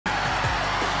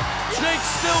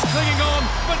Jake's still clinging on,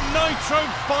 but Nitro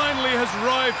finally has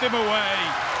rived him away.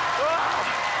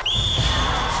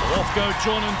 So off go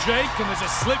John and Jake, and there's a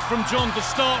slip from John to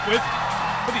start with,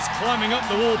 but he's climbing up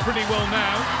the wall pretty well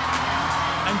now.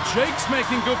 And Jake's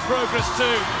making good progress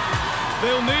too.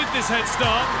 They'll need this head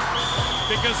start,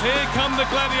 because here come the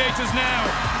Gladiators now.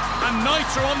 And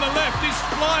Nitro on the left is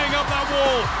flying up that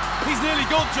wall. He's nearly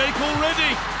got Jake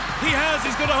already.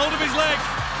 He's got a hold of his leg,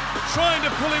 trying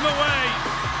to pull him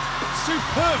away.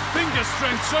 Superb finger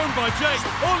strength shown by Jake.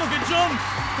 Oh, look at John,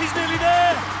 he's nearly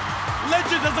there.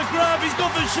 Legend has a grab, he's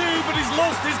got the shoe, but he's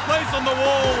lost his place on the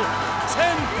wall.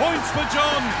 10 points for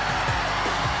John.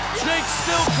 Jake's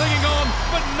still clinging on,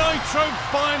 but Nitro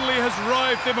finally has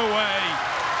rived him away.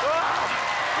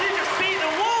 You just beat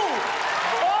the wall!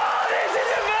 Oh, this is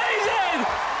amazing!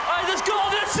 I just got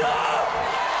on the top!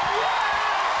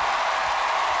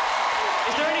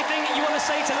 Is there anything you want to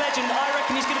say to Legend? I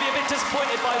reckon he's going to be a bit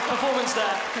disappointed by his performance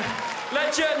there.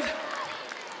 Legend,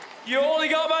 you only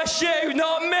got my shoe,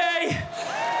 not me!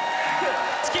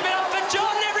 Let's give it up for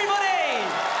John, everybody!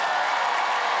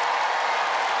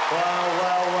 Well.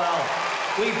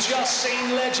 We've just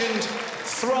seen Legend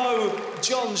throw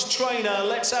John's trainer.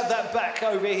 Let's have that back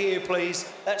over here,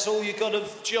 please. That's all you got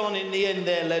of John in the end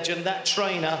there, Legend, that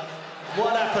trainer.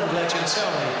 What happened, Legend?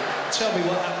 Tell me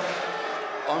what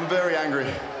happened. I'm very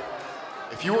angry.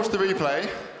 If you watch the replay,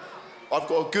 I've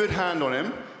got a good hand on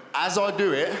him. As I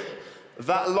do it,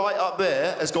 that light up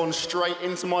there has gone straight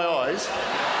into my eyes,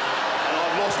 and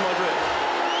I've lost my grip.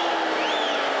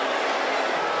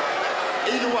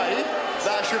 Either way,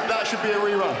 that should be a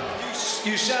rerun.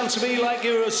 You sound to me like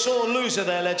you're a sore loser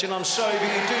there, Legend. I'm sorry, but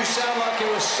you do sound like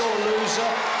you're a sore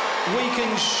loser. We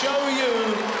can show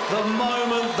you the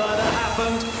moment that it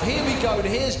happened. Here we go.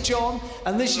 Here's John,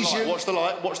 and this is you. Watch the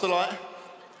light. Watch the light.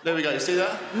 There we go. You see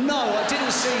that? No, I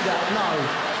didn't see that.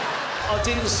 No, I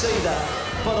didn't see that.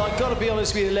 But I've got to be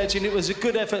honest with you, Legend. It was a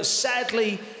good effort.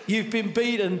 Sadly, you've been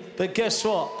beaten. But guess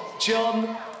what?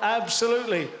 John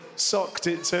absolutely socked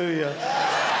it to you.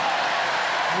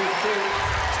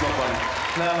 It's not funny.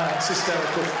 No, it's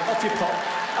hysterical. Off your pop.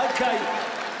 OK.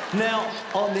 Now,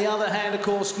 on the other hand, of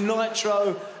course,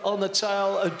 Nitro on the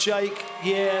tail of Jake.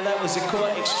 Yeah, that was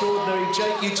quite extraordinary.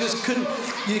 Jake, you just couldn't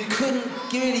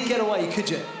really get away, could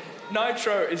you?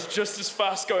 Nitro is just as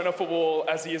fast going up a wall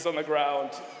as he is on the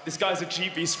ground. This guy's a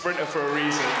GB sprinter for a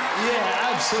reason.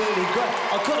 Yeah, absolutely great.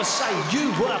 I've got to say,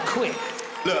 you were quick.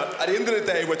 Look, at the end of the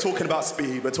day, we're talking about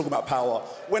speed, we're talking about power.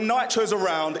 When Nitro's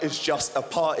around, it's just a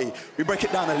party. We break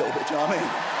it down a little bit, do you know what I mean?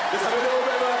 Let's have a little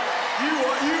bit of a, you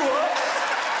what?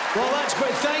 Well, that's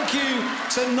great. Thank you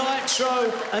to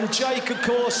Nitro and Jake, of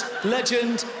course.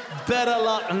 Legend, better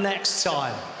luck next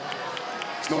time.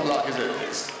 It's not luck, is it?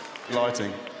 It's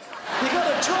lighting. You got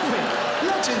to drop it.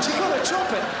 Legend, you got to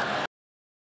drop it.